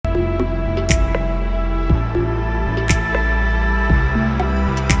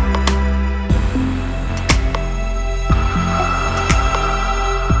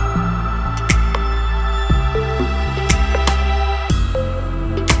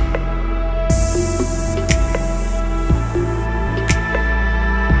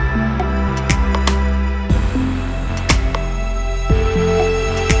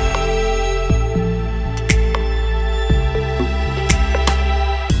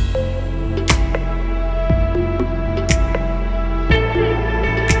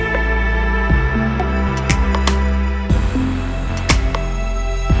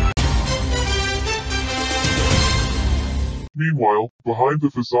behind the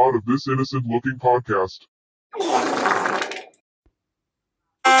facade of this innocent-looking podcast.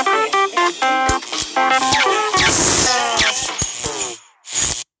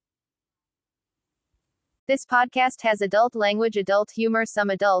 This podcast has adult language, adult humor, some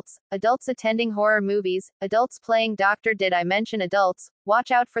adults attending horror movies, adults playing doctor. Did I mention adults?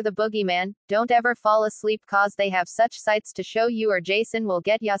 Watch out for the boogeyman, don't ever fall asleep cause they have such sights to show you or Jason will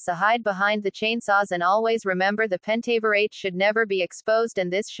get ya, so hide behind the chainsaws and always remember the pentaverate should never be exposed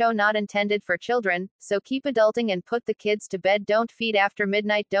and this show not intended for children, so keep adulting and put the kids to bed, don't feed after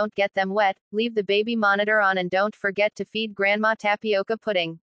midnight, don't get them wet, leave the baby monitor on and don't forget to feed grandma tapioca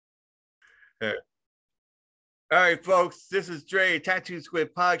pudding. All right, folks, this is Dre, Tattoo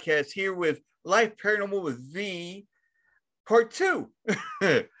Squid Podcast, here with Life Paranormal with V, Part 2.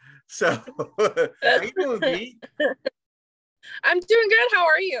 So, how you doing, V? I'm doing good. How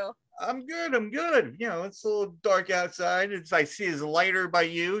are you? I'm good. You know, it's a little dark outside. I see it's lighter by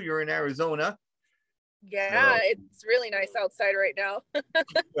you. You're in Arizona. Yeah, it's really nice outside right now.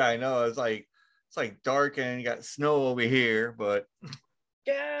 Yeah, I know. It's like dark and you got snow over here, but...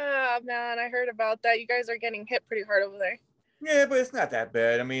 Yeah, man, I heard about that. You guys are getting hit pretty hard over there. Yeah, but it's not that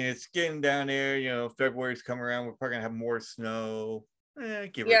bad. I mean, it's getting down there. You know, February's coming around. We're probably gonna have more snow.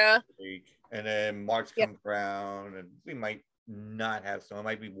 Give it a week. And then March comes around, and we might not have snow. It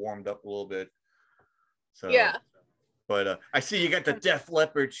might be warmed up a little bit. So yeah. But I see you got the Def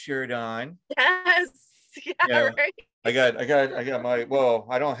Leppard shirt on. Yes. Yeah, right. I got my, well,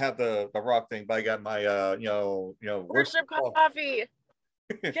 I don't have the rock thing, but I got my worship coffee.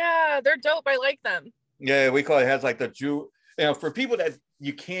 Yeah, they're dope. I like them. Yeah, we call it, has like the Jew, for people that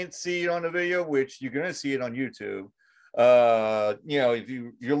you can't see it on the video, which you're gonna see it on YouTube. If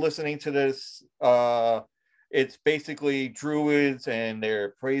you're listening to this, it's basically druids and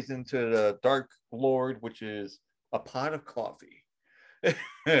they're praising to the Dark Lord, which is a pot of coffee.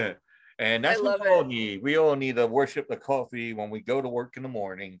 And that's what we all need. We all need to worship the coffee when we go to work in the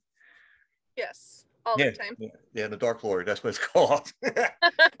morning. Yes. All the time. Yeah, the Dark Lord, that's what it's called.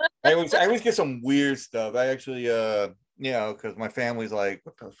 I always get some weird stuff. I actually because my family's like,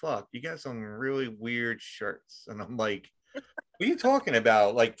 what the fuck? You got some really weird shirts. And I'm like, what are you talking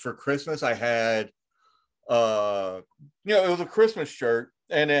about? Like for Christmas, I had it was a Christmas shirt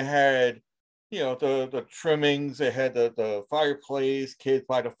and it had the trimmings, it had the fireplace, kids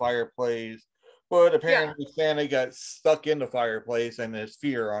by the fireplace. But apparently Santa got stuck in the fireplace and his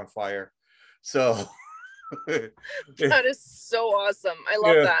feet are on fire. So that is so awesome. I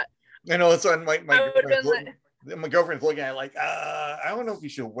love that. You know, it's on my girlfriend's looking at it like, I don't know if you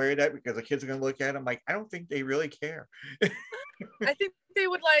should wear that because the kids are gonna look at it. I'm like, I don't think they really care. I think they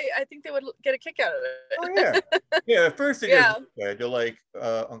would get a kick out of it. Oh yeah. At first they're like,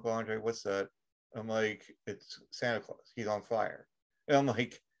 Uncle Andre, what's that? I'm like, it's Santa Claus. He's on fire. And I'm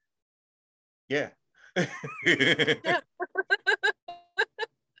like, yeah.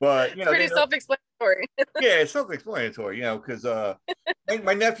 But it's pretty self-explanatory. Yeah, it's self-explanatory, because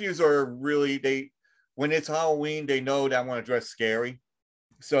my nephews are really, when it's Halloween, they know that I want to dress scary.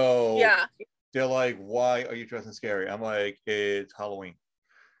 So they're like, why are you dressing scary? I'm like, it's Halloween.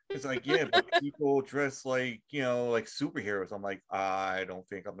 It's like, yeah, but people dress like superheroes. I'm like, I don't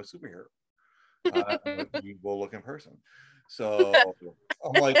think I'm a superhero. I'm a evil looking person. So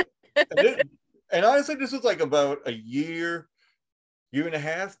I'm like, and honestly, this was like about a year and a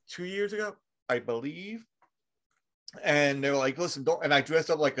half, 2 years ago, I believe. And they were like, listen, don't, and I dressed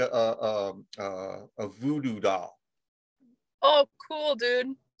up like a voodoo doll. Oh, cool,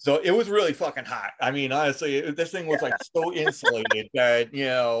 dude. So it was really fucking hot. I mean, honestly, this thing was like so insulated that,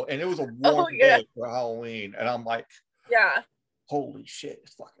 and it was a warm day for Halloween. And I'm like, holy shit,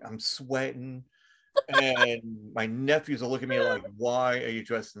 it's fucking, I'm sweating. And my nephews are looking at me like, why are you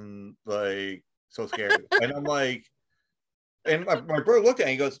dressing like so scary? And I'm like, and my brother looked at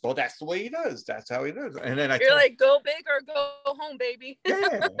me and he goes, well, that's the way he does. That's how he does. And then you're like, go big or go home, baby.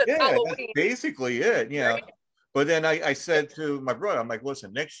 Yeah, that's basically it. Right. But then I said to my brother, I'm like,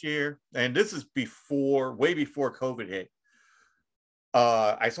 listen, next year, and this is way before COVID hit.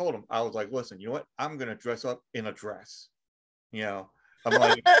 I told him, I was like, listen, you know what? I'm going to dress up in a dress. I'm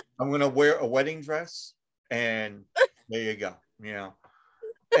like, I'm going to wear a wedding dress. And there you go.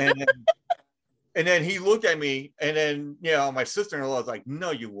 And then he looked at me, and then, my sister-in-law was like,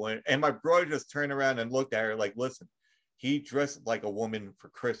 no, you wouldn't. And my brother just turned around and looked at her like, listen, he dressed like a woman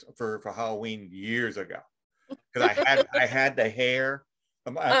for Halloween years ago. Because I had the hair.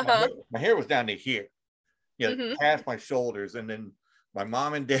 My hair was down to here, past my shoulders. And then my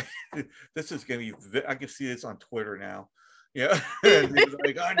mom and dad, this is going to be, I can see this on Twitter now. And he was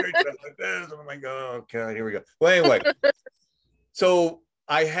like, Andre dressed like this. And I'm like, oh, God, here we go. Well, anyway. So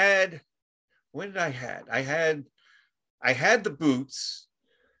I had, what did I had? I had the boots.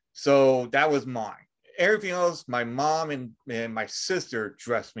 So that was mine. Everything else, my mom and my sister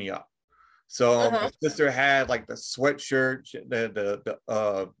dressed me up. So my sister had like the sweatshirt,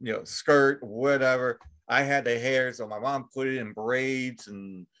 the skirt, whatever. I had the hair, so my mom put it in braids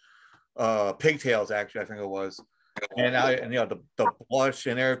and pigtails, actually, I think it was. And the blush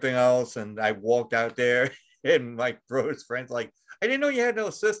and everything else. And I walked out there, and my brother's friends like, I didn't know you had no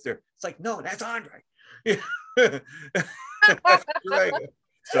sister. It's like, no, that's Andre. That's right.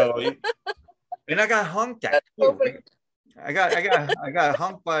 So, and I got honked at too. I got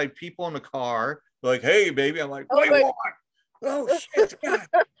humped by people in the car, like, hey baby. I'm like, what do you want? Oh shit, God.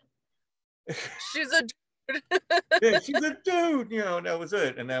 She's a dude. Yeah, she's a dude, that was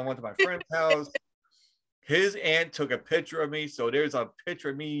it. And then I went to my friend's house. His aunt took a picture of me, so there's a picture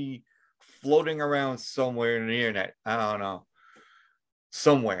of me floating around somewhere in the internet. I don't know,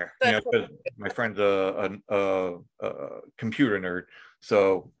 somewhere. My friend's a computer nerd,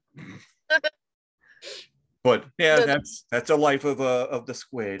 so. But yeah, that's a life of the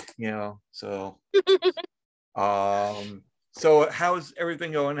squid, So, so how's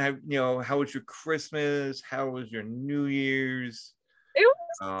everything going? How was your Christmas? How was your New Year's? It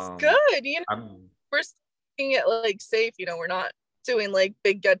was good. We're keeping it like safe. We're not doing like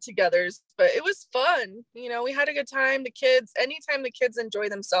big get-togethers, but it was fun. We had a good time. The kids, anytime the kids enjoy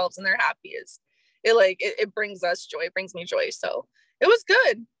themselves and they're happy, it brings us joy. It brings me joy. So it was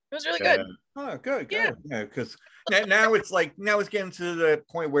good. It was really good. Oh, good. Yeah, because now it's getting to the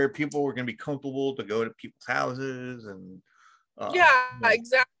point where people are going to be comfortable to go to people's houses and.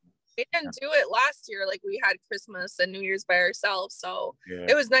 Exactly. We didn't do it last year. Like we had Christmas and New Year's by ourselves, so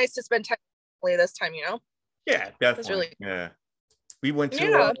it was nice to spend time this time. Yeah, definitely. We went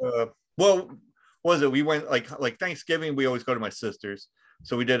to what was it? We went like Thanksgiving. We always go to my sister's,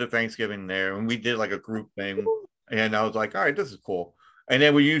 so we did a Thanksgiving there, and we did like a group thing. And I was like, all right, this is cool. And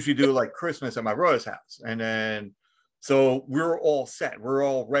then we usually do like Christmas at my brother's house. And then, so we're all set. We're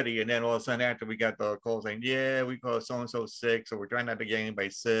all ready. And then all of a sudden after we got the call saying, yeah, we call so-and-so sick. So we're trying not to get anybody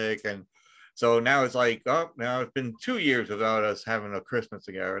sick. And so now it's like, now it's been 2 years without us having a Christmas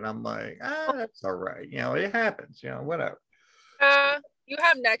together. And I'm like, that's all right. It happens, whatever. You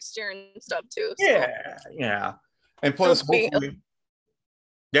have next year and stuff too. So. Yeah. And plus, hopefully,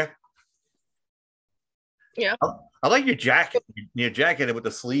 yeah. I like your jacket. Your jacket with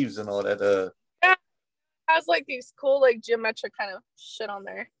the sleeves and all that. Yeah, it has like these cool like geometric kind of shit on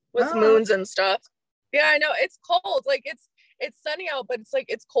there with moons and stuff. Yeah, I know it's cold. Like it's sunny out, but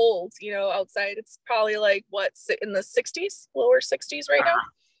it's cold. Outside. It's probably like in the 60s, lower 60s right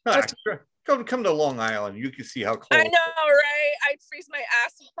now. Sure. Come to Long Island. You can see how cold. I know, right? I'd freeze my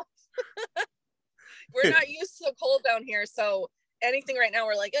ass off. We're not used to the cold down here, so. Anything right now,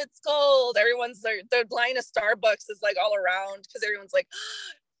 we're like, it's cold. Everyone's the line of Starbucks is like all around because everyone's like,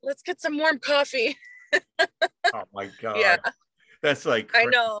 let's get some warm coffee. Oh my god! Yeah, that's like crazy.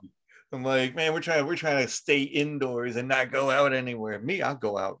 I know. I'm like, man, we're trying to stay indoors and not go out anywhere. Me, I'll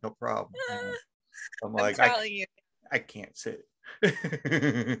go out, no problem. I'm like, I can't sit.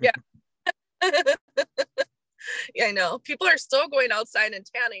 Yeah. Yeah, I know. People are still going outside and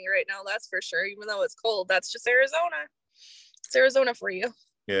tanning right now. That's for sure. Even though it's cold, that's just Arizona. It's Arizona for you.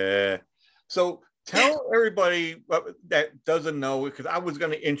 Yeah. So tell everybody that doesn't know, because I was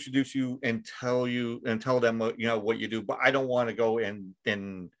going to introduce you and tell them what you do, but I don't want to go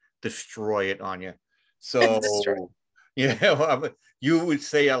and destroy it on you. So you would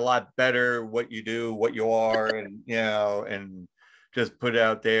say a lot better what you do, what you are, and and just put it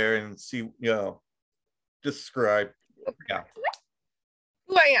out there and see, describe. Yeah.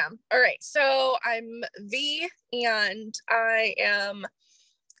 Who I am. All right. So I'm V, and I am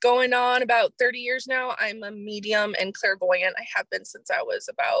going on about 30 years now. I'm a medium and clairvoyant. I have been since I was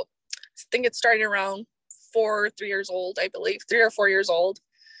about, I think it started around 3 years old, I believe, 3 or 4 years old.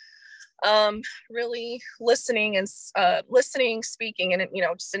 Really listening, speaking, and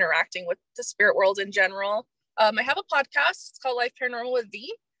just interacting with the spirit world in general. I have a podcast. It's called Life Paranormal with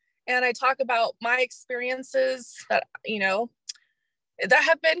V, and I talk about my experiences that that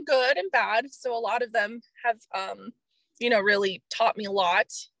have been good and bad. So a lot of them have, really taught me a lot.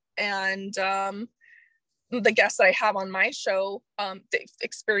 And the guests that I have on my show, they've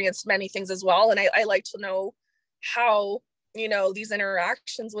experienced many things as well. And I like to know how, these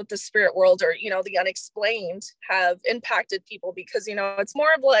interactions with the spirit world or, the unexplained have impacted people, because, it's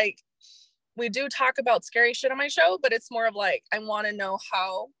more of like, we do talk about scary shit on my show, but it's more of like, I want to know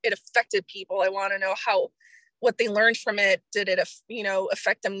how it affected people. I want to know what they learned from it. Did it,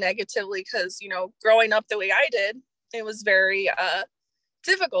 affect them negatively? Because, growing up the way I did, it was very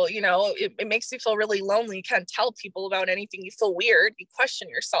difficult. You know, it makes you feel really lonely. You can't tell people about anything. You feel weird. You question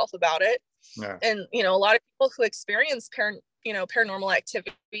yourself about it. Yeah. And, you know, a lot of people who experience paranormal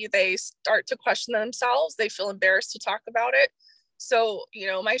activity, they start to question themselves. They feel embarrassed to talk about it. So, you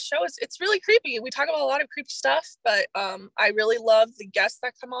know, my show it's really creepy. We talk about a lot of creepy stuff, but I really love the guests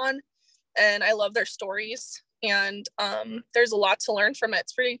that come on, and I love their stories. And there's a lot to learn from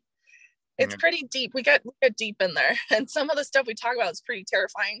it. It's pretty deep. We get deep in there, and some of the stuff we talk about is pretty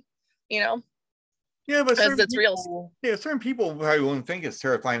terrifying, you know. Yeah, but it's real. Yeah, certain people probably wouldn't think it's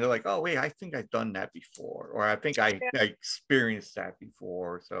terrifying. They're like, "Oh, wait, I think I've done that before, or I think I experienced that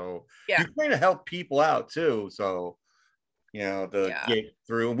before." So you're trying to help people out too. So, you know, get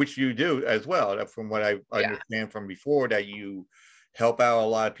through, which you do as well. From what I understand from before, that you help out a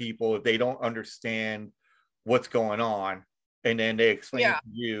lot of people if they don't understand what's going on, and then they explain it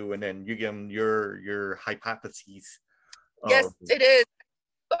to you, and then you give them your hypotheses. Yes, it is.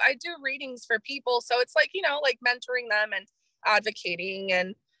 I do readings for people, so it's like, you know, like mentoring them and advocating,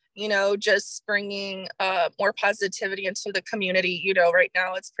 and, you know, just bringing more positivity into the community. You know, right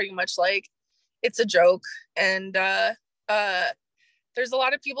now it's pretty much like it's a joke, and there's a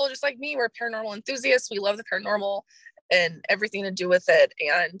lot of people just like me. We're paranormal enthusiasts. We love the paranormal and everything to do with it,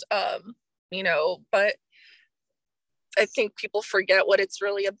 and you know, but I think people forget what it's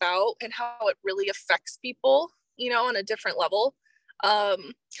really about and how it really affects people, you know, on a different level.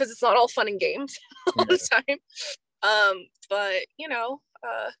 Because it's not all fun and games all the time. But you know,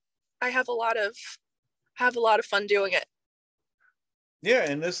 I have a lot of fun doing it. Yeah,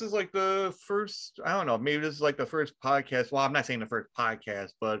 and this is like the first, I don't know, maybe this is like the first podcast. Well, I'm not saying the first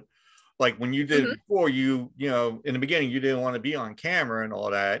podcast, but like when you did it before, you know, in the beginning, you didn't want to be on camera and all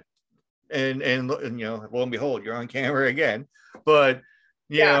that. And you know, lo and behold, you're on camera again. But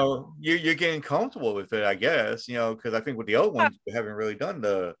you know, you're getting comfortable with it, I guess, you know, because I think with the other ones, you haven't really done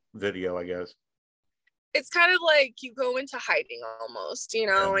the video, I guess. It's kind of like you go into hiding almost, you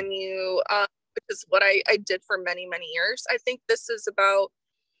know, and you, which is what I did for many, many years. I think this is about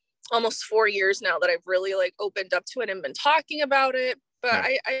almost 4 years now that I've really like opened up to it and been talking about it. But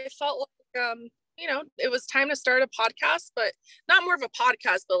I felt like, you know, it was time to start a podcast, but not more of a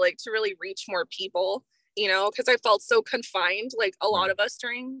podcast, but like to really reach more people, you know, because I felt so confined, like a lot of us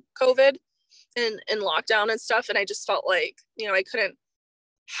during COVID and lockdown and stuff. And I just felt like, you know, I couldn't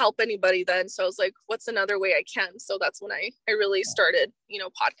help anybody then. So I was like, what's another way I can? So that's when I really started, you know,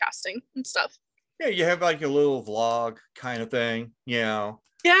 podcasting and stuff. Yeah, you have like a little vlog kind of thing, you know.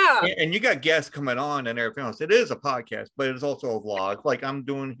 Yeah. And you got guests coming on and everything else. It is a podcast, but it's also a vlog. Like I'm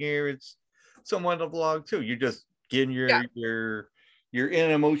doing here, it's somewhat a vlog too. You're just getting your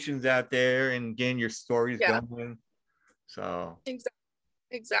inner emotions out there and getting your stories going. So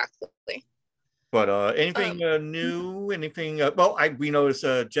exactly. But anything new? Anything? Well, we noticed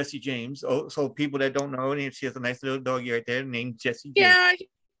Jesse James. Oh, so people that don't know, and she has a nice little doggy right there named Jesse James. Yeah, he's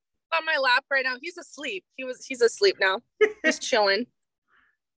on my lap right now. He's asleep. He's asleep now. He's chilling.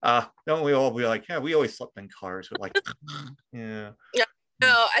 Don't we all be like, yeah, we always slept in cars with like, yeah.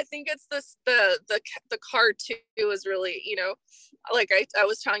 No, I think it's the car too is really, you know, like I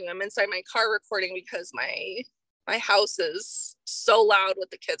was telling you, I'm inside my car recording because my house is so loud with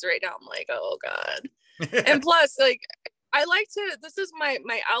the kids right now. I'm like, oh God. And plus, like, I like to, this is my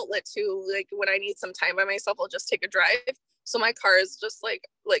outlet too. Like when I need some time by myself, I'll just take a drive. So my car is just like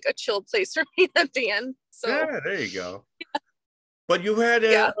a chill place for me to be in. So yeah, there you go. But you had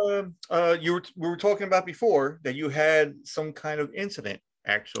we were talking about before that you had some kind of incident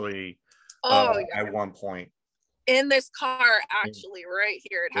actually at one point. In this car, actually, right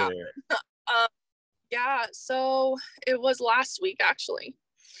here it happened. So it was last week actually.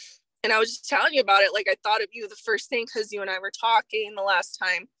 And I was just telling you about it. Like I thought of you the first thing because you and I were talking the last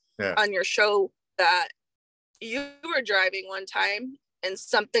time on your show that you were driving one time and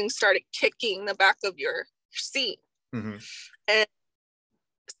something started kicking the back of your seat. And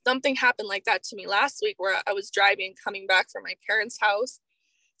something happened like that to me last week where I was driving, coming back from my parents' house.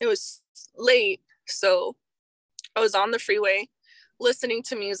 It was late, so I was on the freeway listening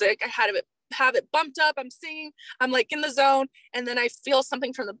to music. I have it bumped up. I'm singing. I'm like in the zone, and then I feel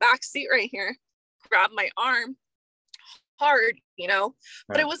something from the back seat right here grab my arm hard, you know.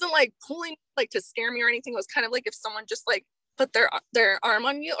 But it wasn't like pulling like to scare me or anything. It was kind of like if someone just like put their arm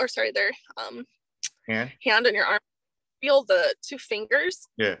on you, or sorry, their hand on your arm. Feel the two fingers.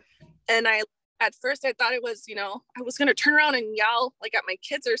 And at first I thought it was, you know, I was gonna turn around and yell like at my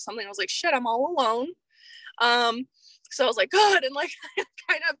kids or something. I was like, shit, I'm all alone. So I was like, God, and like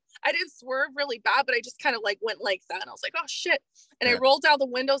I didn't swerve really bad, but I just kind of like went like that, and I was like, oh shit. And I rolled down the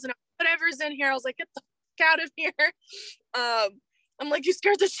windows and whatever's in here, I was like, get the fuck out of here. I'm like, you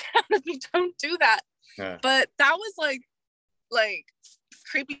scared the shit out of me. Don't do that. Yeah. But that was like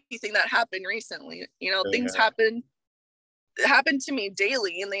creepy thing that happened recently. You know, things happen to me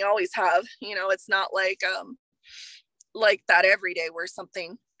daily, and they always have. You know, it's not like that every day where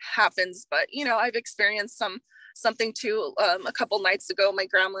something happens. But you know, I've experienced something too. A couple nights ago, my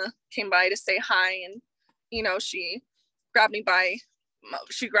grandma came by to say hi, and you know, she grabbed my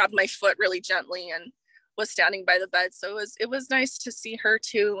foot really gently and was standing by the bed. So it was nice to see her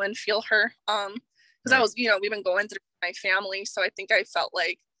too and feel her. Because I was, you know, we've been going through my family, so I think I felt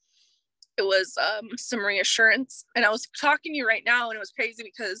like it was some reassurance. And I was talking to you right now, and it was crazy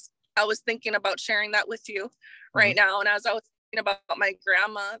because I was thinking about sharing that with you right now. And as I was thinking about my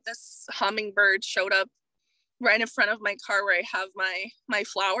grandma, this hummingbird showed up right in front of my car where I have my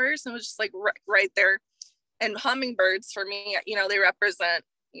flowers, and it was just like right there. And hummingbirds for me, you know, they represent,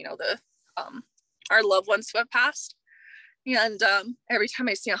 you know, the our loved ones who have passed. And every time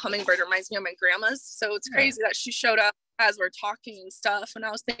I see a hummingbird, it reminds me of my grandma's. So it's crazy that she showed up as we're talking and stuff, and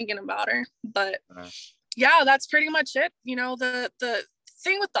I was thinking about her. But yeah, that's pretty much it. You know, the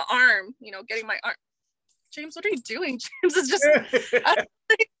thing with the arm, you know, getting my arm. James, what are you doing? James is just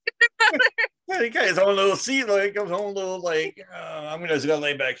he got his own little seat, like his own little I'm just gonna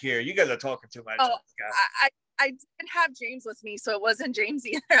lay back here. You guys are talking too much. Oh, I didn't have James with me, so it wasn't James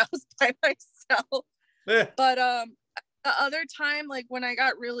either. I was by myself. Yeah. But the other time, like when I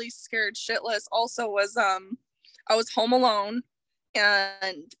got really scared shitless, also was I was home alone,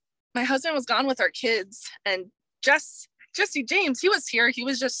 and my husband was gone with our kids, and Jesse James, he was here. He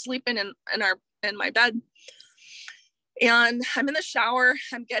was just sleeping in my bed, and I'm in the shower.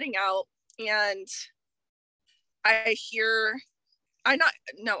 I'm getting out, and I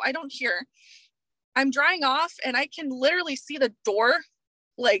don't hear. I'm drying off, and I can literally see the door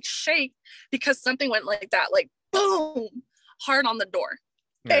like shake because something went like that, like boom, hard on the door,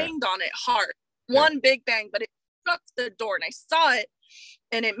 banged on it hard, one big bang, but it struck the door, and I saw it,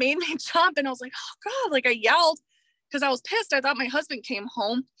 and it made me jump, and I was like, oh God, like I yelled because I was pissed. I thought my husband came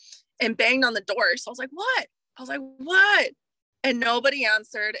home and banged on the door. So I was like, what? I was like, what? And nobody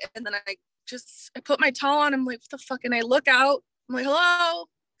answered. And then I put my towel on. I'm like, what the fuck? And I look out. I'm like, hello?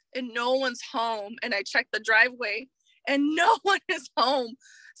 And no one's home. And I checked the driveway, and no one is home.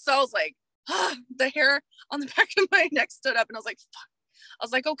 So I was like, the hair on the back of my neck stood up, and I was like, fuck. I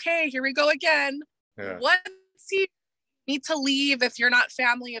was like, okay, here we go again. Yeah. Once you need to leave, if you're not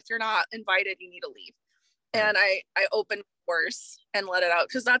family, if you're not invited, you need to leave. And I opened doors and let it out,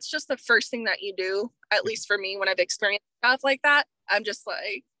 because that's just the first thing that you do, at least for me, when I've experienced stuff like that. I'm just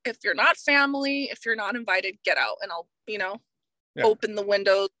like, if you're not family, if you're not invited, get out, and I'll, you know, open the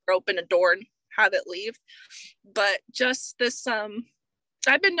windows or open a door and have it leave. But just this,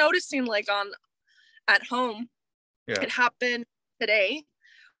 I've been noticing like at home, it happened today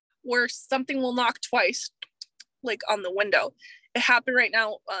where something will knock twice, like on the window. It happened right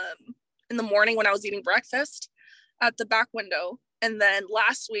now in the morning when I was eating breakfast at the back window. And then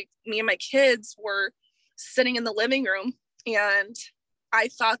last week, me and my kids were sitting in the living room, and I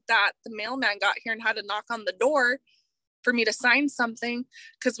thought that the mailman got here and had to knock on the door for me to sign something,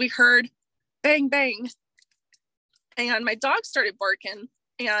 because we heard bang, bang. And my dog started barking,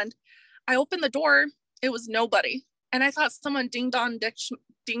 and I opened the door. It was nobody. And I thought someone ding dong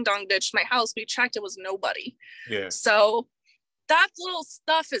ditched my house. We checked, it was nobody. Yeah. So that little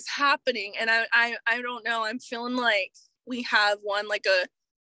stuff is happening. And I don't know. I'm feeling like we have one, like a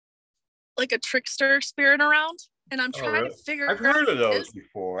trickster spirit around. And I'm trying to figure out. I've heard of those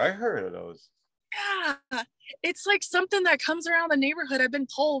before. I heard of those. Yeah. It's like something that comes around the neighborhood. I've been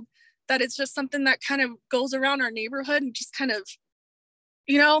told that it's just something that kind of goes around our neighborhood and just kind of,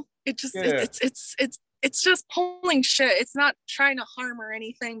 you know, it just, it's just pulling shit. It's not trying to harm or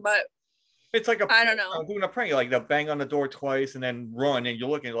anything, but it's like I don't know. Doing a prank, like they'll bang on the door twice and then run, and you're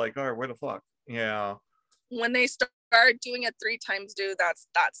looking like, all right, where the fuck? Yeah. When they start doing it 3 times, dude, that's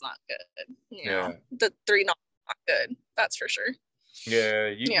not good. You know, the 3 not good. That's for sure. Yeah.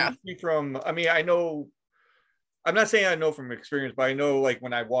 You see from, I mean, I know, I'm not saying I know from experience, but I know like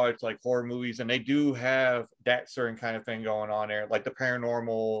when I watch like horror movies, and they do have that certain kind of thing going on there, like the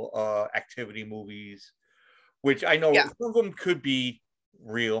paranormal activity movies, which I know some of them could be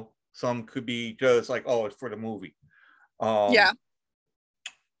real. Some could be just like, oh, it's for the movie. But,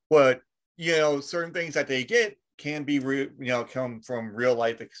 you know, certain things that they get can be real, you know, come from real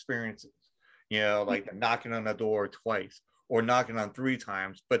life experiences, you know, like the knocking on the door twice or knocking on 3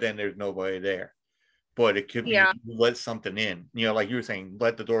 times, but then there's nobody there. But it could be let something in, you know, like you were saying,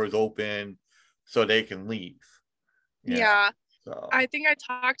 let the doors open so they can leave. Yeah. So I think I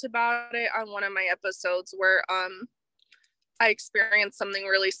talked about it on one of my episodes where I experienced something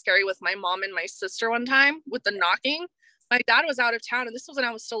really scary with my mom and my sister one time with the knocking. My dad was out of town, and this was when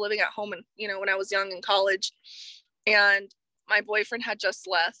I was still living at home, and when I was young in college, and my boyfriend had just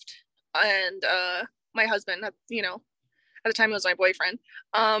left, and my husband, at the time it was my boyfriend.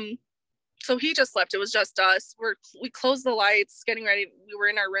 So he just left. It was just us. We closed the lights, getting ready. We were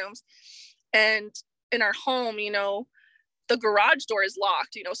in our rooms, and in our home, the garage door is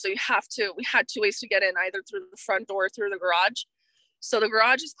locked, so we had two ways to get in, either through the front door or through the garage. So the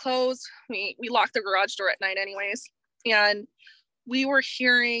garage is closed. We locked the garage door at night anyways. And we were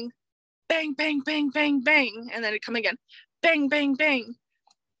hearing bang, bang, bang, bang, bang. And then it'd come again, bang, bang, bang,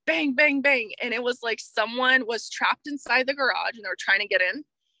 bang, bang, bang. And it was like someone was trapped inside the garage and they were trying to get in,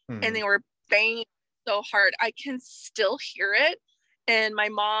 and they were banging so hard. I can still hear it. And my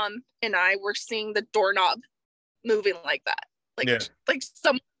mom and I were seeing the doorknob moving like that.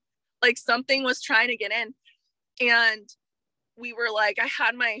 Like something was trying to get in. And we were like, I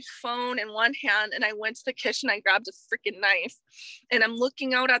had my phone in one hand and I went to the kitchen, I grabbed a freaking knife, and I'm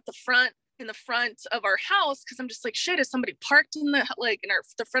looking out at the front of our house, because I'm just like, shit, is somebody parked in the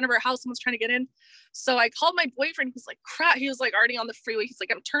front of our house? Someone's trying to get in. So I called my boyfriend. He's like, crap. He was like already on the freeway. He's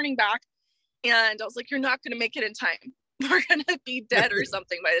like, I'm turning back. And I was like, you're not going to make it in time. We're going to be dead or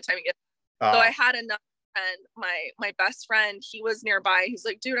something by the time you get. So I had enough. And my best friend, he was nearby. He's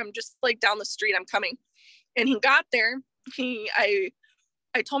like, dude, I'm just like down the street, I'm coming. And he got there. I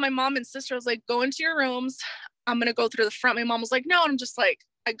told my mom and sister, I was like, go into your rooms, I'm gonna go through the front. My mom was like, no. And I'm just like,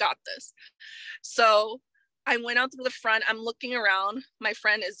 I got this. So I went out through the front. I'm looking around. My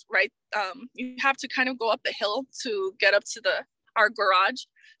friend is right. You have to kind of go up the hill to get up to our garage.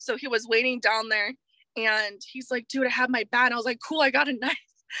 So he was waiting down there, and he's like, dude, I have my bat. And I was like, cool, I got a knife.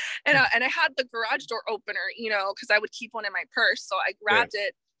 And I had the garage door opener, because I would keep one in my purse. So I grabbed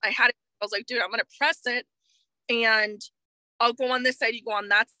it. I had it. I was like, dude, I'm going to press it, and I'll go on this side, you go on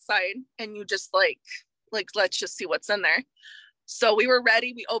that side, and you just like, let's just see what's in there. So we were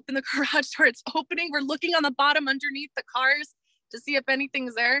ready. We opened the garage door. It's opening. We're looking on the bottom underneath the cars to see if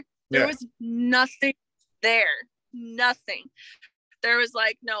anything's there. There was nothing there. Nothing. There was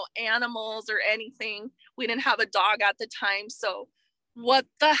like no animals or anything. We didn't have a dog at the time. So what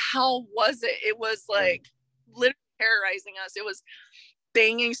the hell was it? It was like literally terrorizing us. It was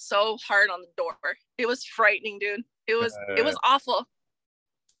banging so hard on the door. It was frightening, dude. It was awful.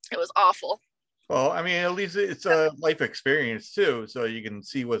 It was awful. Well, I mean, at least it's a life experience too, so you can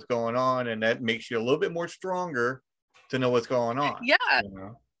see what's going on, and that makes you a little bit more stronger to know what's going on. Yeah.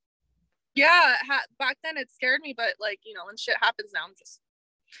 Yeah, back then it scared me, but like, when shit happens now,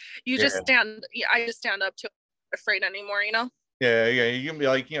 I just stand up to it, afraid anymore, Yeah, you can be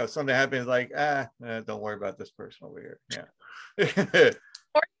like, something happens, like, don't worry about this person over here. Yeah.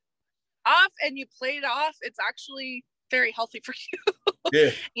 Or off and you play it off, it's actually very healthy for you.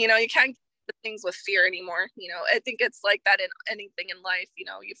 Yeah. You can't get things with fear anymore. I think it's like that in anything in life.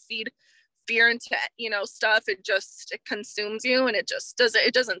 You feed fear into stuff, it consumes you, and it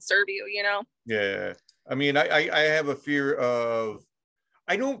doesn't serve you. Yeah, I mean, I have a fear of,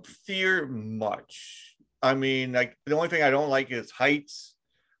 I don't fear much. I mean, like, the only thing I don't like is heights,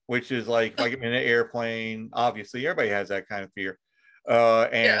 which is like in an airplane. Obviously, everybody has that kind of fear.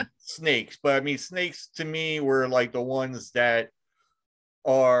 And snakes. But I mean, snakes to me were like the ones that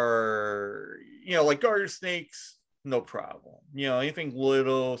are, like garter snakes, no problem. Anything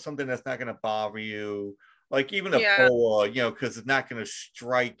little, something that's not going to bother you. Like even a boa, because it's not going to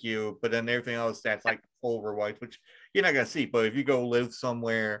strike you. But then everything else that's like pulver-wise, which you're not going to see. But if you go live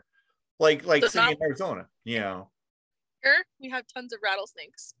somewhere, like say in Arizona, Here we have tons of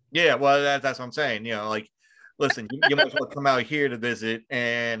rattlesnakes. Yeah, well, that's what I'm saying. Like, listen, you might as well come out here to visit,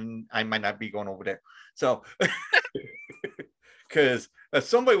 and I might not be going over there. So, because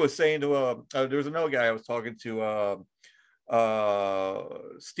somebody was saying to there was another guy I was talking to,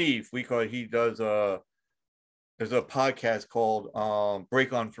 Steve. He does there's a podcast called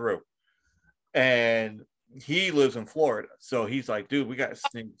Break On Through, and he lives in Florida. So he's like, dude, we got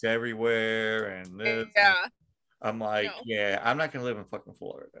snakes everywhere, and this. Yeah. I'm like, yeah, I'm not gonna live in fucking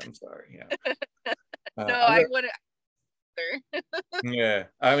Florida. I'm sorry. No, I wouldn't. Yeah,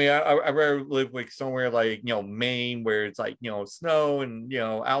 I mean, I rather live like somewhere like Maine, where it's like snow, and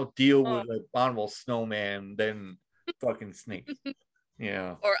I'll deal with an honorable snowman than fucking snakes.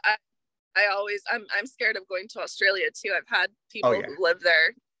 Or I'm scared of going to Australia too. I've had people who live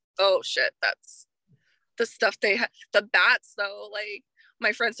there. Oh shit, that's the stuff they have. The bats though, like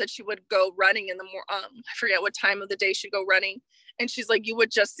my friend said she would go running in the I forget what time of the day she'd go running, and she's like, you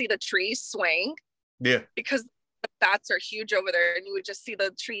would just see the trees swaying. Yeah. Because the bats are huge over there, and you would just see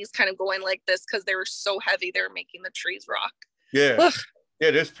the trees kind of going like this because they were so heavy, they were making the trees rock. Yeah. Ugh.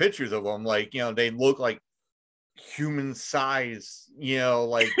 Yeah, there's pictures of them, like, you know, they look like human size, you know,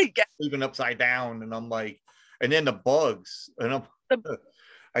 like sleeping upside down. And I'm like, and then the bugs, and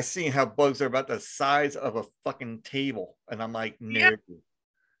I seen how bugs are about the size of a fucking table, and I'm like, no.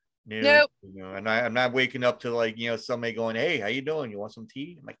 Nope. You know, and I'm not waking up to, like, you know, somebody going, hey, how you doing? You want some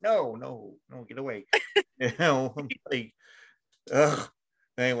tea? I'm like, no, get away. You know, I'm like, ugh.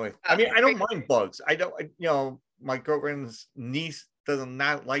 Anyway, I mean, I don't mind bugs. I don't, you know, my girlfriend's niece does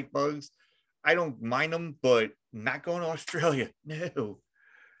not like bugs. I don't mind them, but not going to Australia. No.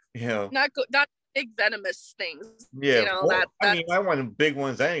 You know, not big venomous things. Yeah. You know, well, I mean, I want them big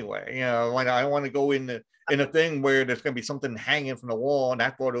ones anyway. You know, like, I want to go in a thing where there's going to be something hanging from the wall, and I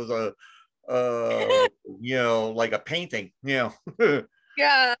thought it was you know, like a painting, you know.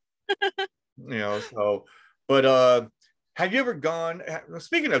 Yeah. You know, so, but have you ever gone,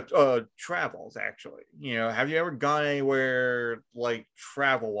 speaking of travels, actually, you know, have you ever gone anywhere, like,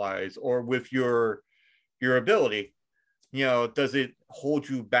 travel wise, or with your ability, you know, does it hold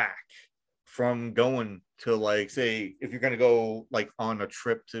you back from going to, like, say, if you're going to go, like, on a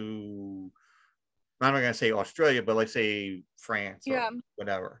trip to, I'm not going to say Australia, but, like, say France or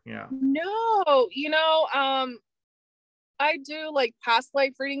whatever, you know? No, you know, I do, like, past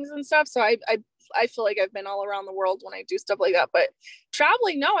life readings and stuff, so I feel like I've been all around the world when I do stuff like that. But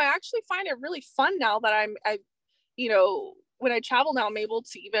traveling, no, I actually find it really fun now that I you know, when I travel now, I'm able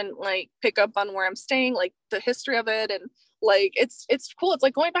to even, like, pick up on where I'm staying, like, the history of it, and, like, it's cool. It's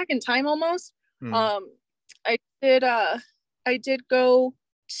like going back in time almost. I did go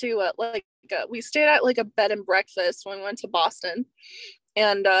to we stayed at, like, a bed and breakfast when we went to Boston,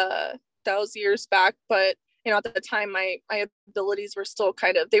 and that was years back. But, you know, at the time, my abilities were still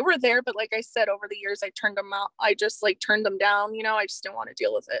they were there, but, like I said, over the years, I turned them out. I just, like, turned them down. You know, I just didn't want to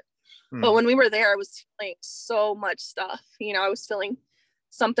deal with it. But when we were there, I was feeling so much stuff. You know, I was feeling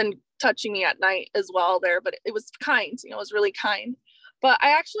something touching me at night as well there, but it was kind. You know, it was really kind. But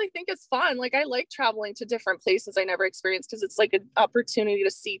I actually think it's fun. Like, I like traveling to different places I never experienced, because it's like an opportunity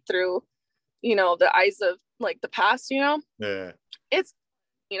to see through, you know, the eyes of, like, the past. You know, it's,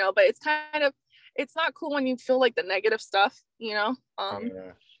 you know, but it's not cool when you feel like the negative stuff. You know,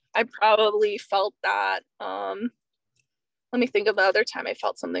 I probably felt that. Let me think of the other time I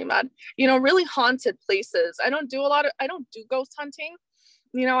felt something bad. You know, really haunted places. I don't do ghost hunting.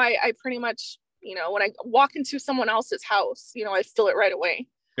 You know, I pretty much, you know, when I walk into someone else's house, you know, I feel it right away.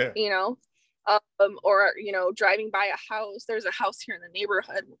 Yeah. You know, or, you know, driving by a house. There's a house here in the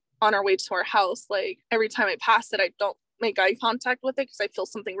neighborhood. On our way to our house, like, every time I pass it, I don't make eye contact with it because I feel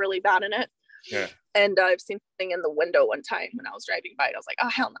something really bad in it. Yeah. And I've seen something in the window one time when I was driving by it. I was like, oh,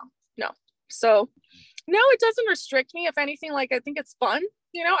 hell no. So no, it doesn't restrict me. If anything, like, I think it's fun.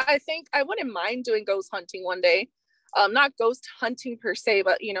 You know, I think I wouldn't mind doing ghost hunting one day. Not ghost hunting per se,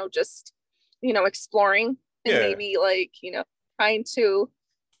 but, you know, just, you know, exploring and maybe, like, you know, trying to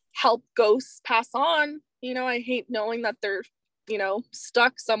help ghosts pass on. You know, I hate knowing that they're, you know,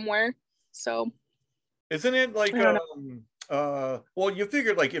 stuck somewhere. So isn't it like, well, you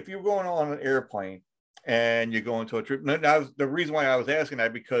figured, like, if you're going on an airplane and you're going to a trip, now the reason why I was asking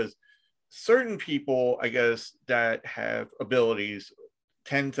that, because certain people, I guess, that have abilities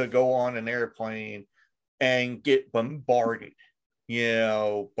tend to go on an airplane and get bombarded, you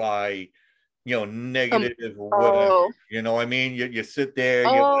know, by, you know, negative whatever. You know what I mean? You sit there,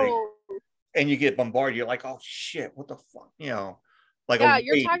 you're like, and you get bombarded. You're like, oh shit, what the fuck? You know, like, yeah,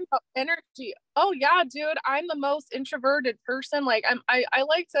 you're talking about energy. Oh yeah, dude, I'm the most introverted person. Like, I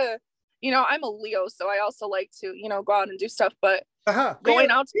like to, you know, I'm a Leo, so I also like to, you know, go out and do stuff, but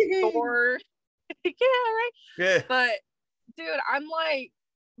going out to the store. Yeah, right. Yeah. But dude, I'm like,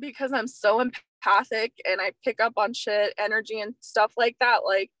 because I'm so empathic and I pick up on shit, energy and stuff like that,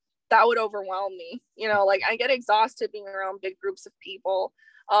 like, that would overwhelm me. You know, like, I get exhausted being around big groups of people.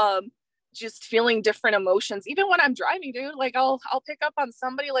 Just feeling different emotions. Even when I'm driving, dude, like, I'll pick up on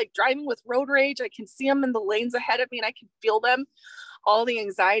somebody, like, driving with road rage. I can see them in the lanes ahead of me and I can feel them. All the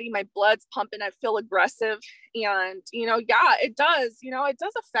anxiety, my blood's pumping, I feel aggressive. And, you know, yeah, it does, you know, it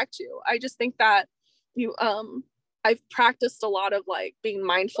does affect you. I just think that you, I've practiced a lot of, like, being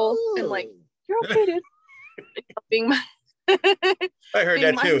mindful. Ooh. And, like, you're okay, dude. Being I heard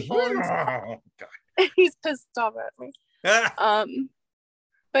that too. Oh, God. He's pissed off at me.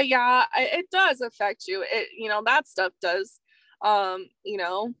 But yeah, it does affect you. It, you know, that stuff does, you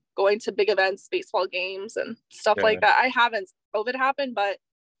know, going to big events, baseball games and stuff like that. I haven't COVID happened, but,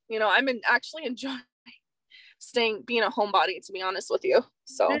 you know, I'm actually enjoying being a homebody, to be honest with you.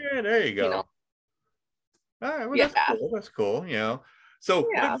 So yeah, there you go. You know, All right, well, Yeah. That's cool. You know, so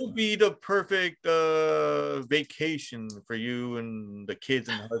what would be the perfect vacation for you and the kids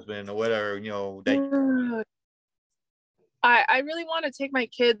and the husband or whatever? You know, that I really want to take my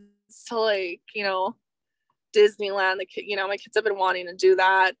kids to, like, you know, Disneyland. My kids have been wanting to do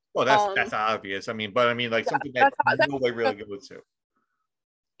that. Well, that's obvious. I mean, like something that nobody really goes to.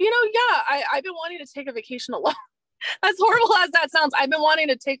 You know, yeah, I've been wanting to take a vacation alone. As horrible as that sounds, I've been wanting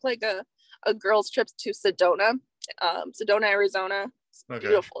to take like a girls' trip to Sedona, Arizona. It's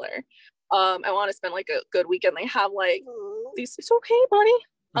beautiful there. I want to spend like a good weekend. They have like these. It's okay,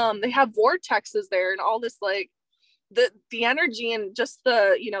 buddy. They have vortexes there and all this, like the energy and just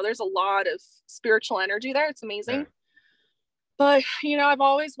there's a lot of spiritual energy there. It's amazing. Yeah. But I've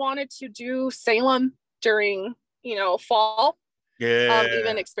always wanted to do Salem during fall. Yeah.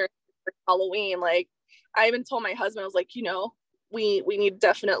 Even experience Halloween. Like, I even told my husband, I was like, we need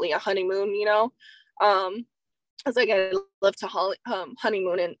definitely a honeymoon. I was like, I love to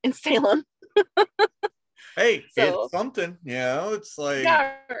honeymoon in Salem. Hey, so, it's something, it's like,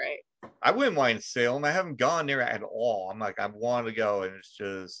 yeah, right. I wouldn't mind Salem. I haven't gone there at all. I'm like, I want to go, and it's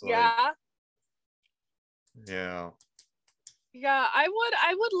just like, yeah, I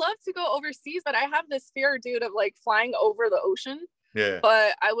would love to go overseas, but I have this fear, dude, of like flying over the ocean. Yeah.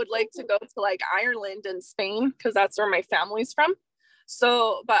 But I would like to go to like Ireland and Spain because that's where my family's from.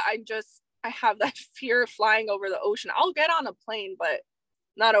 So, but I have that fear of flying over the ocean. I'll get on a plane, but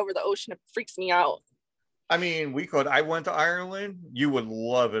not over the ocean. It freaks me out. I mean, I went to Ireland. You would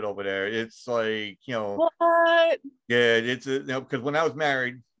love it over there. It's like, what? Yeah, it's because when I was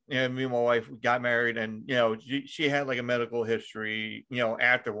married, me and my wife got married, and she had like a medical history.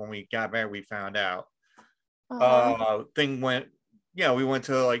 After when we got married, we found out. Thing went. We went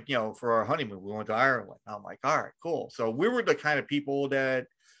to like, for our honeymoon, we went to Ireland. I'm like, all right, cool. So we were the kind of people that,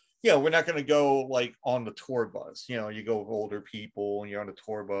 we're not going to go like on the tour bus. You go with older people and you're on the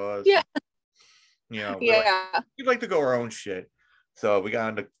tour bus. Yeah. We'd like to go our own shit. So we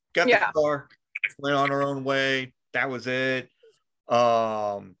got the car, went on our own way. That was it.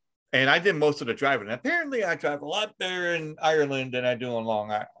 And I did most of the driving. Apparently I drive a lot better in Ireland than I do on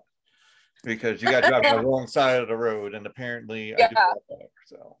Long Island. Because you got to drive on the wrong side of the road, and apparently I do that better.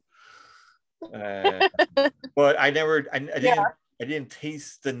 So, but I didn't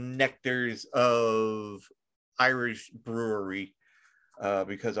taste the nectars of Irish brewery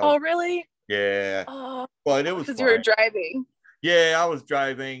because really? Yeah. Oh, but it was because you were driving. Yeah, I was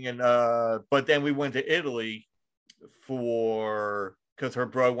driving, and but then we went to Italy because her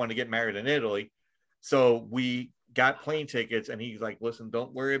brother wanted to get married in Italy, so we got plane tickets, and he's like, "Listen,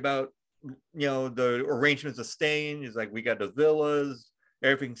 don't worry about." The arrangements of staying. Is like, we got the villas,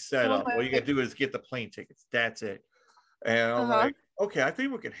 everything's set up. All you gotta do is get the plane tickets. That's it. And I'm like, okay, I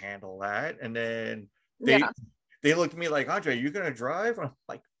think we can handle that. And then they looked at me like, Andre, you're gonna drive? And I'm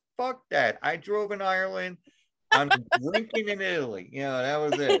like, fuck that. I drove in Ireland. I'm drinking in Italy. That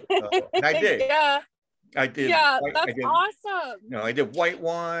was it. And I did. Yeah. I did. Yeah, that's awesome. I did white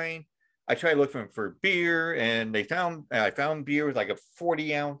wine. I tried looking for beer, and I found beer with like a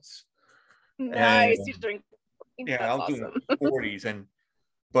 40 ounce. Nice. You drink. I'll do 40s,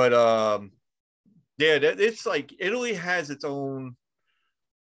 it's like Italy has its own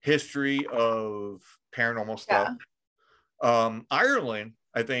history of paranormal stuff. Ireland,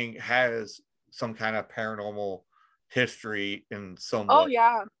 I think, has some kind of paranormal history in some way. Oh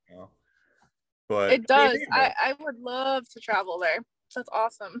yeah. But it does. I would love to travel there. That's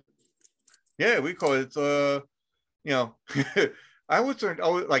awesome. Yeah, we call it I was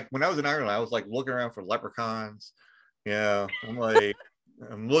like, when I was in Ireland, I was like looking around for leprechauns. I'm like,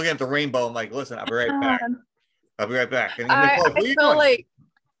 I'm looking at the rainbow. I'm like, listen, I'll be right back. I'll be right back. And I feel like,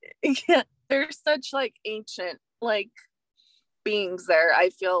 there's such like ancient like beings there. I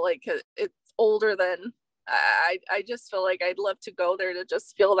feel like it's older than. I just feel like I'd love to go there to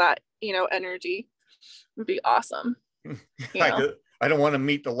just feel that energy. It'd be awesome. I don't want to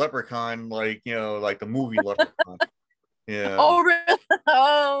meet the leprechaun like like the movie Leprechaun. Yeah. Oh really?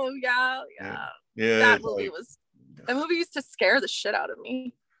 Oh yeah. That movie used to scare the shit out of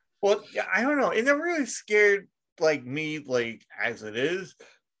me. Well, yeah, I don't know. It never really scared like me like as it is,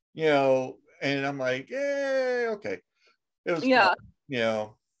 and I'm like, yeah, okay. It was fun, Yeah.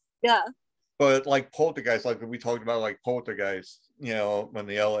 But like Poltergeist, like we talked about, like Poltergeist, on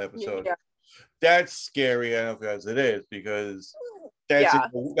the Ella episode, that's scary enough as it is, because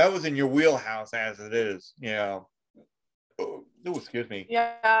that was in your wheelhouse as it is, Oh, excuse me.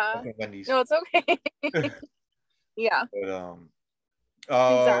 Yeah. No, it's okay. Yeah. But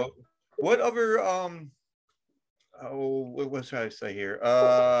exactly. What other what should I say here?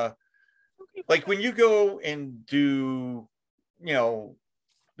 Like when you go and do, you know,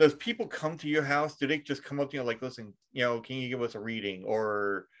 does people come to your house? Do they just come up to you like, listen, you know, can you give us a reading?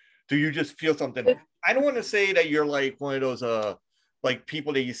 Or do you just feel something? I don't want to say that you're like one of those like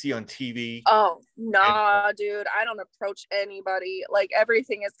people that you see on TV. Oh, nah, dude. I don't approach anybody. Like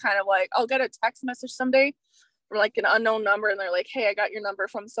everything is kind of like, I'll get a text message someday from like an unknown number and they're like, hey, I got your number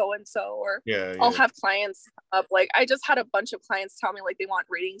from so and so. Or I'll have clients up. Like I just had a bunch of clients tell me like they want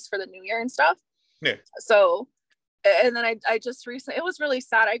readings for the new year and stuff. Yeah. So, and then I just recently, it was really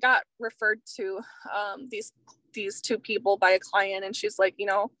sad. I got referred to these two people by a client, and she's like, you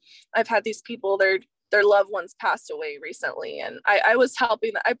know, I've had these people, their loved ones passed away recently, and I was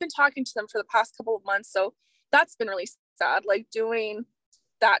helping them. I've been talking to them for the past couple of months, so that's been really sad. Like doing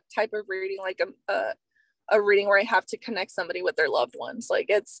that type of reading, like a reading where I have to connect somebody with their loved ones. Like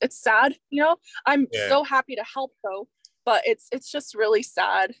it's sad, you know. I'm so happy to help though, but it's just really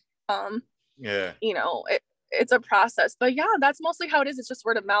sad. You know, it's a process, but yeah, that's mostly how it is. It's just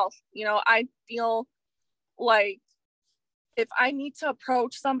word of mouth. You know, I feel like if I need to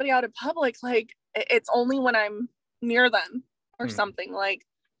approach somebody out in public, like it's only when I'm near them or something. Like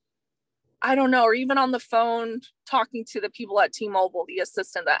I don't know, or even on the phone talking to the people at T-Mobile, the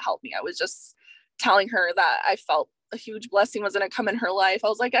assistant that helped me. I was just telling her that I felt a huge blessing was going to come in her life. I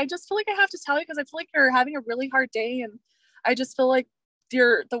was like, I just feel like I have to tell you because I feel like you're having a really hard day, and I just feel like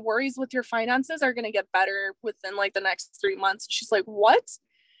the worries with your finances are going to get better within like the next 3 months. She's like, what?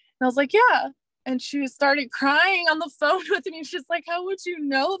 And I was like, yeah. And she started crying on the phone with me. She's like, how would you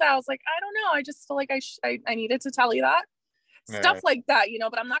know that? I was like, I don't know. I just feel like I needed to tell you that. Stuff like that, you know,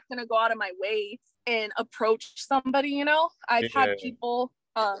 but I'm not going to go out of my way and approach somebody, you know. I've had people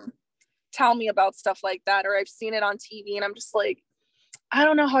tell me about stuff like that, or I've seen it on TV, and I'm just like, I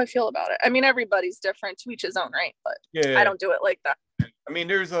don't know how I feel about it. I mean, everybody's different, to each his own, right? But I don't do it like that. I mean,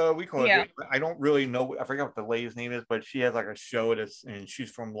 there's we call it, I don't really know, I forgot what the lady's name is, but she has like a show and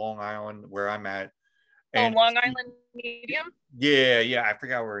she's from Long Island where I'm at. And Long Island Medium? Yeah, I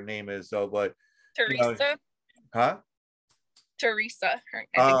forgot what her name is though, but Teresa? Huh? Teresa.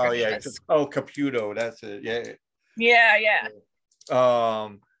 Oh yeah. Caputo, that's it. Yeah.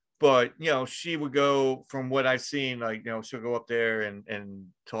 But you know, she would go, from what I've seen, like, you know, she'll go up there and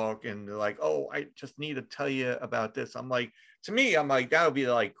talk, and they're like, oh, I just need to tell you about this. I'm like, to me, I'm like, that would be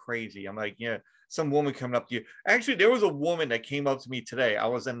like crazy. I'm like, yeah, some woman coming up to you. Actually, there was a woman that came up to me today. I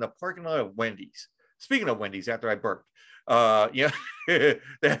was in the parking lot of Wendy's. Speaking of Wendy's, after I burped, that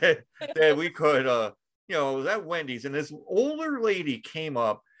we could, you know, that Wendy's, and this older lady came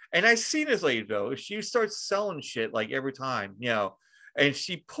up, and I seen this lady though. She starts selling shit like every time, you know. And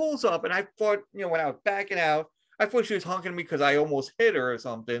she pulls up, and I thought, you know, when I was backing out, I thought she was honking at me because I almost hit her or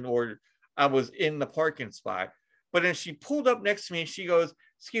something, or I was in the parking spot. But then she pulled up next to me, and she goes,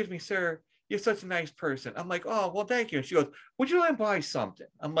 excuse me, sir, you're such a nice person. I'm like, oh, well, thank you. And she goes, would you like to buy something?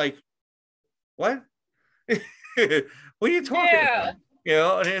 I'm like, what? What are you talking about? You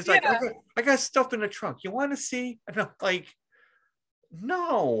know, and it's like, I got stuff in the trunk. You want to see? And I'm like,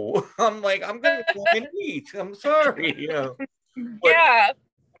 no. I'm like, I'm going to go and eat. I'm sorry, you know. But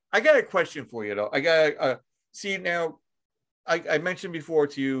I got a question for you though. I got see now. I mentioned before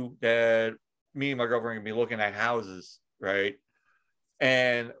to you that me and my girlfriend are gonna be looking at houses, right?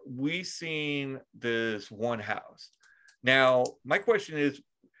 And we seen this one house. Now, my question is,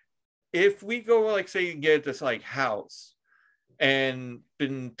 if we go, like, say, get this like house and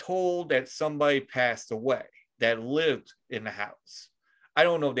been told that somebody passed away that lived in the house. I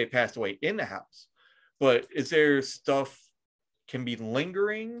don't know if they passed away in the house, but is there stuff can be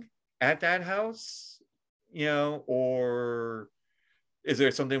lingering at that house, you know, or is there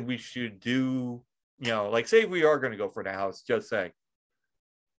something we should do, you know, like say we are going to go for the house, just say.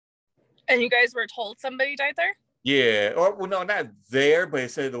 And you guys were told somebody died there? Yeah, or well, no, not there, but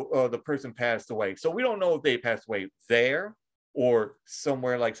it said the person passed away. So we don't know if they passed away there or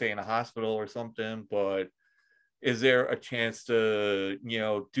somewhere, like say in a hospital or something, but is there a chance to, you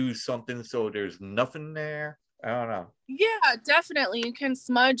know, do something so there's nothing there? I don't know. Yeah, definitely. You can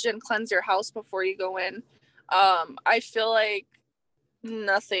smudge and cleanse your house before you go in. I feel like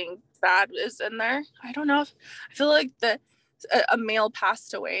nothing bad is in there. I don't know. I feel like a male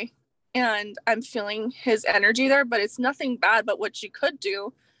passed away and I'm feeling his energy there, but it's nothing bad. But what you could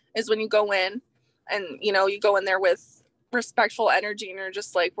do is when you go in and, you know, you go in there with respectful energy and you're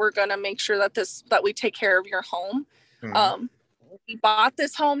just like, we're going to make sure that we take care of your home. Mm-hmm. We bought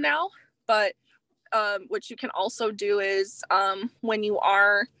this home now, but what you can also do is when you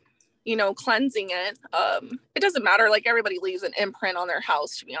are cleansing it. It doesning matter. Like, everybody leaves an imprint on their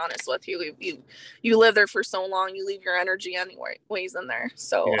house, to be honest with you. You live there for so long, you leave your energy anyways in there.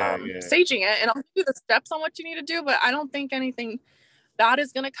 So saging it, and I'll give you the steps on what you need to do, but I don't think anything bad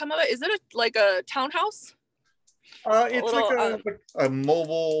is going to come of it. Is it like a townhouse? It's like a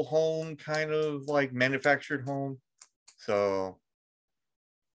mobile home, kind of like manufactured home. So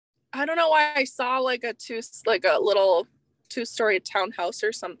I don't know why I saw like a little 2-story townhouse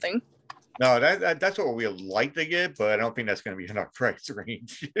or something. No, that's what we would like to get, but I don't think that's going to be in our price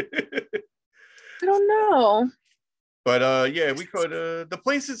range. I don't know. But yeah, we could. The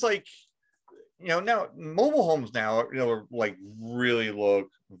place is like, now mobile homes now, are like really look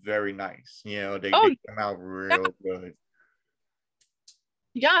very nice. They come out real good.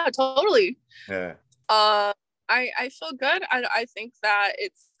 Yeah, totally. Yeah. I feel good. I think that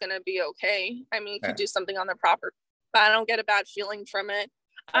it's gonna be okay. I mean, you could do something on the property, but I don't get a bad feeling from it.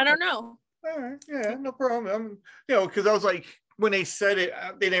 I don't know. All right. Yeah, no problem. Because I was like, when they said it,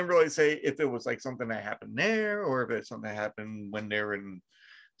 they didn't really say if it was like something that happened there or if it's something that happened when they were in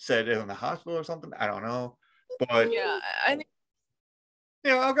the hospital or something. I don't know. But yeah, I think.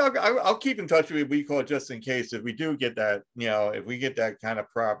 I'll keep in touch with you. We call it just in case if we do get that. If we get that kind of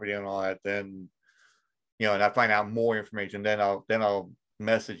property and all that, then and I find out more information, then I'll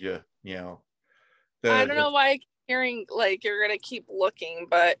message you. I don't know why I keep hearing like you're gonna keep looking,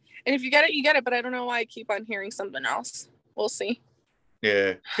 and if you get it, you get it. But I don't know why I keep on hearing something else. We'll see.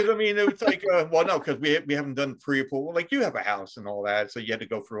 Yeah, because I mean, it's like, well, no, because we haven't done pre-approval. Like, you have a house and all that, so you had to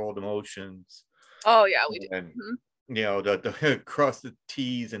go through all the motions. Oh yeah, we did. And the cross the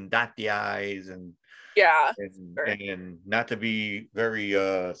T's and dot the I's and and not to be very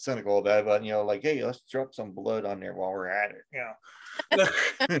cynical of that, but like, hey, let's drop some blood on there while we're at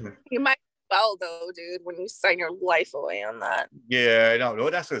it. You might well though, dude, when you sign your life away on that. Yeah, I know.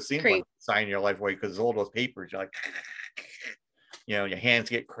 That's what it seems like, signing your life away, because all those papers, you're like, your hands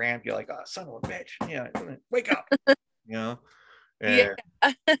get cramped. You're like, oh, son of a bitch, wake up. Yeah.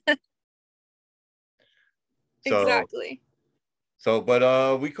 Exactly. So,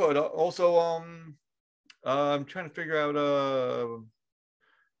 but we could also I'm trying to figure out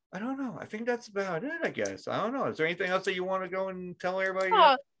I don't know. I think that's about it, I guess. I don't know. Is there anything else that you want to go and tell everybody?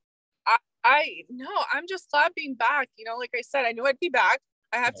 No, I'm just glad being back. Like I said, I knew I'd be back.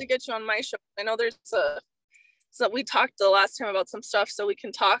 I have to get you on my show. I know there's so we talked the last time about some stuff, so we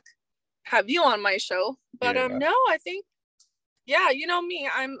can have you on my show. But no, I think, yeah, you know me,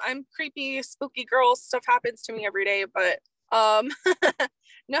 I'm creepy, spooky girl. Stuff happens to me every day, but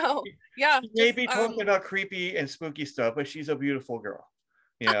no, yeah. Maybe talking about creepy and spooky stuff, but she's a beautiful girl.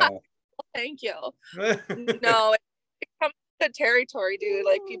 Thank you. No, it comes to territory, dude.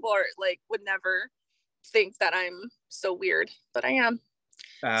 Like, people are like would never think that I'm so weird, but I am.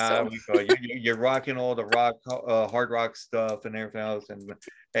 So. You're rocking all the hard rock stuff and everything else, and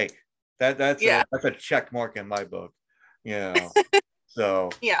hey, that's a check mark in my book. So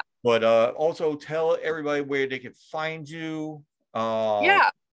yeah. But also tell everybody where they can find you.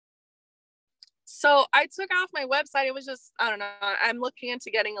 So I took off my website. It was just, I don't know, I'm looking into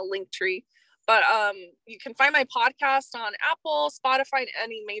getting a link tree, but you can find my podcast on Apple, Spotify, and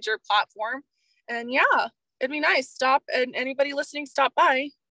any major platform. And yeah, it'd be nice. Stop, and anybody listening, stop by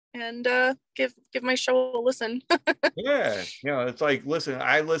and give my show a listen. Yeah, it's like, listen,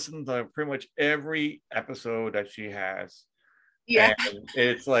 I listen to pretty much every episode that she has. Yeah, and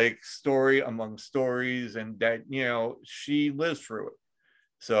it's like story among stories, and that she lives through it.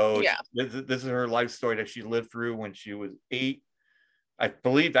 So yeah, this is her life story that she lived through when she was 8. I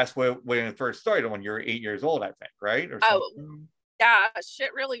believe that's when it first started, when you were 8 years old, I think, right? Or something. Yeah,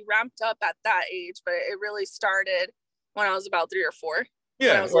 shit really ramped up at that age, but it really started when I was about 3 or 4. Yeah,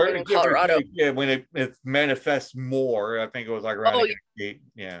 when I was living in Colorado. When it manifests more, I think it was like around 8.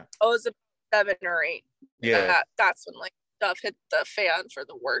 Yeah. Oh, it was about 7 or 8. Yeah. That's when like stuff hit the fan for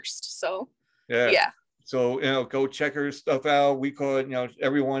the worst. So yeah. So go check her stuff out. We call it,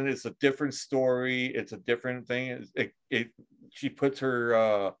 everyone is a different story. It's a different thing. She puts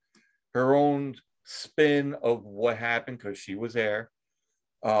her own spin of what happened because she was there.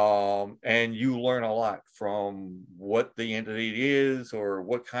 And you learn a lot from what the entity is, or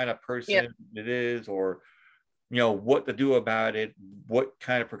what kind of person it is, or what to do about it, what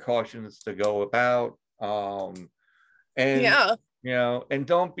kind of precautions to go about, and and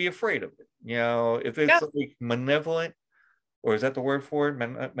don't be afraid of it. If it's like malevolent, or is that the word for it,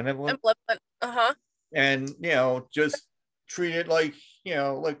 malevolent? And just treat it like,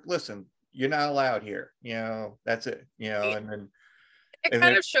 like, listen, you're not allowed here, that's it, and then it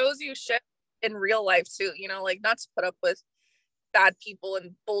kind of shows you shit in real life too, like, not to put up with bad people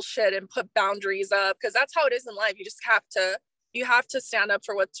and bullshit and put boundaries up, because that's how it is in life. You have to stand up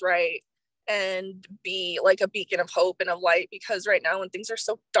for what's right and be like a beacon of hope and of light, because right now when things are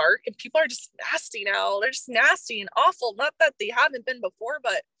so dark and people are just nasty now, they're just nasty and awful. Not that they haven't been before,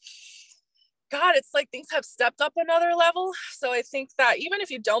 but God, it's like things have stepped up another level. So I think that even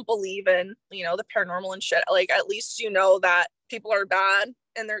if you don't believe in, the paranormal and shit, like at least that people are bad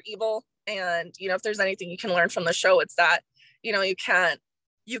and they're evil. And, if there's anything you can learn from the show, it's that, you can't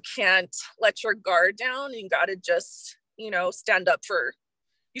let your guard down. You got to just, stand up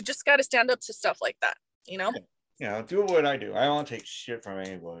to stuff like that, do what I do. I don't take shit from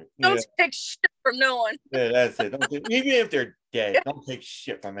anybody. Don't take shit from no one. Yeah, that's it. Even if they're dead, don't take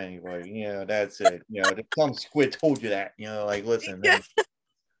shit from anybody. That's it. Some squid told you that. Like, listen,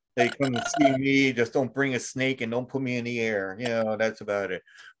 they come to see me, just don't bring a snake and don't put me in the air. That's about it.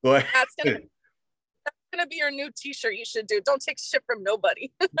 But that's gonna be your new t-shirt you should do. Don't take shit from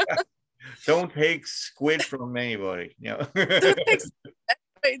nobody. Don't take squid from anybody.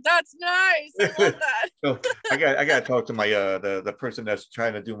 That's nice. I love that. So I got to talk to my the person that's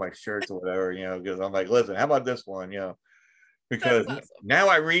trying to do my shirts or whatever, because I'm like, listen, how about this one, because awesome. Now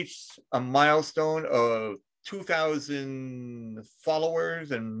I reached a milestone of 2,000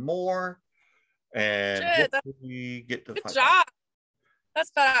 followers and more, and hopefully get to good job.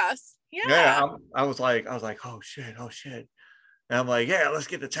 That's fast. Yeah. I was like, oh shit. And I'm like, yeah, let's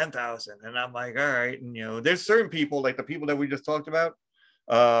get to 10,000. And I'm like, all right. And there's certain people, like the people that we just talked about,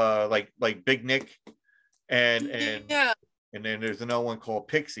 like Big Nick, and then there's another one called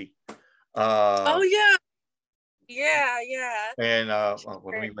Pixie. Oh yeah. And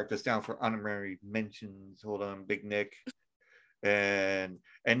let me write this down for honorary mentions. Hold on, Big Nick. And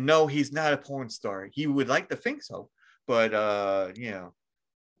no, he's not a porn star. He would like to think so, but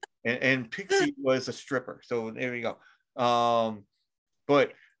and Pixie was a stripper. So there we go.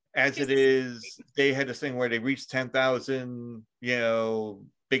 But as it is, they had this thing where they reached 10,000.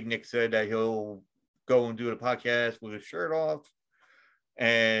 Big Nick said that he'll go and do the podcast with his shirt off,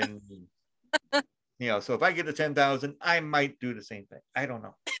 and so if I get to 10,000, I might do the same thing. I don't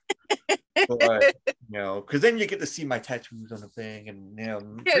know, but because then you get to see my tattoos on the thing, and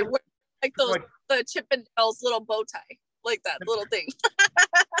like the Chippendales little bow tie, like that little thing.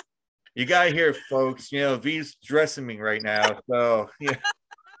 You gotta hear, folks. V's dressing me right now, so yeah.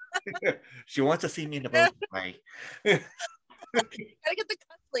 She wants to see me in the bow tie. Gotta get the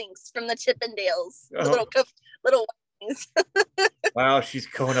cufflinks from the Chippendales. The little wings. Wow, she's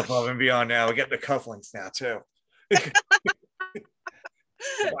going above and beyond now. We get the cufflinks now too. If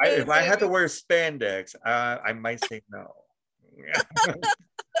I had to wear spandex, I might say no.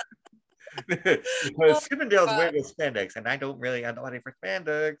 Because Chippendales wear the spandex, and I don't really have money for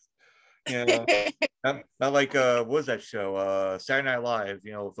spandex. Not like what was that show? Saturday Night Live.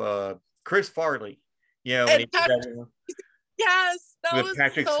 With Chris Farley. When he yes, that was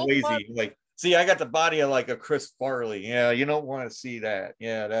Patrick so Swayze. fun. Like, see, I got the body of like a Chris Farley. You don't want to see that.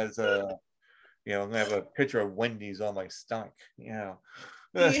 That's I'm gonna have a picture of Wendy's on my stomach. Yeah.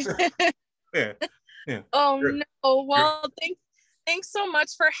 Oh no! Well, thanks so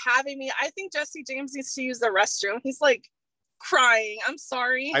much for having me. I think Jesse James needs to use the restroom. He's like crying. I'm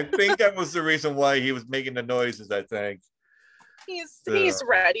sorry. I think that was the reason why he was making the noises. I think he's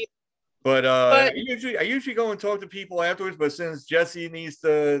ready. But I usually go and talk to people afterwards. But since Jesse needs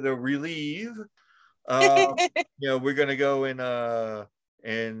to relieve, we're gonna go and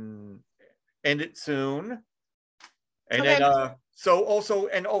end it soon. And then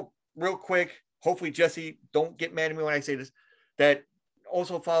real quick, hopefully Jesse, don't get mad at me when I say this. That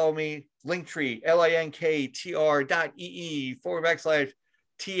also follow me, Linktree,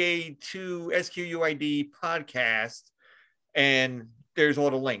 linktr.ee/TA2SQUID podcast, and there's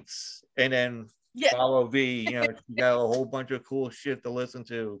all the links. And then follow V. She got a whole bunch of cool shit to listen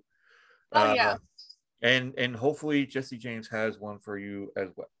to. Yeah. And hopefully Jesse James has one for you as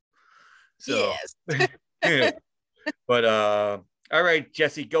well. So, yes. But all right,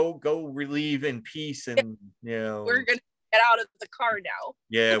 Jesse, go relieve in peace, and we're gonna get out of the car now.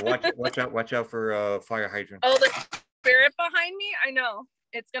 Yeah, watch out for fire hydrant. Oh, the spirit behind me? I know.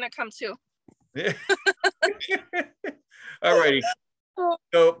 It's gonna come too. All righty.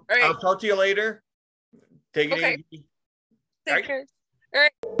 So right. I'll talk to you later. Take it easy. Take care. All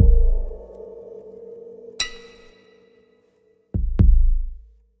right.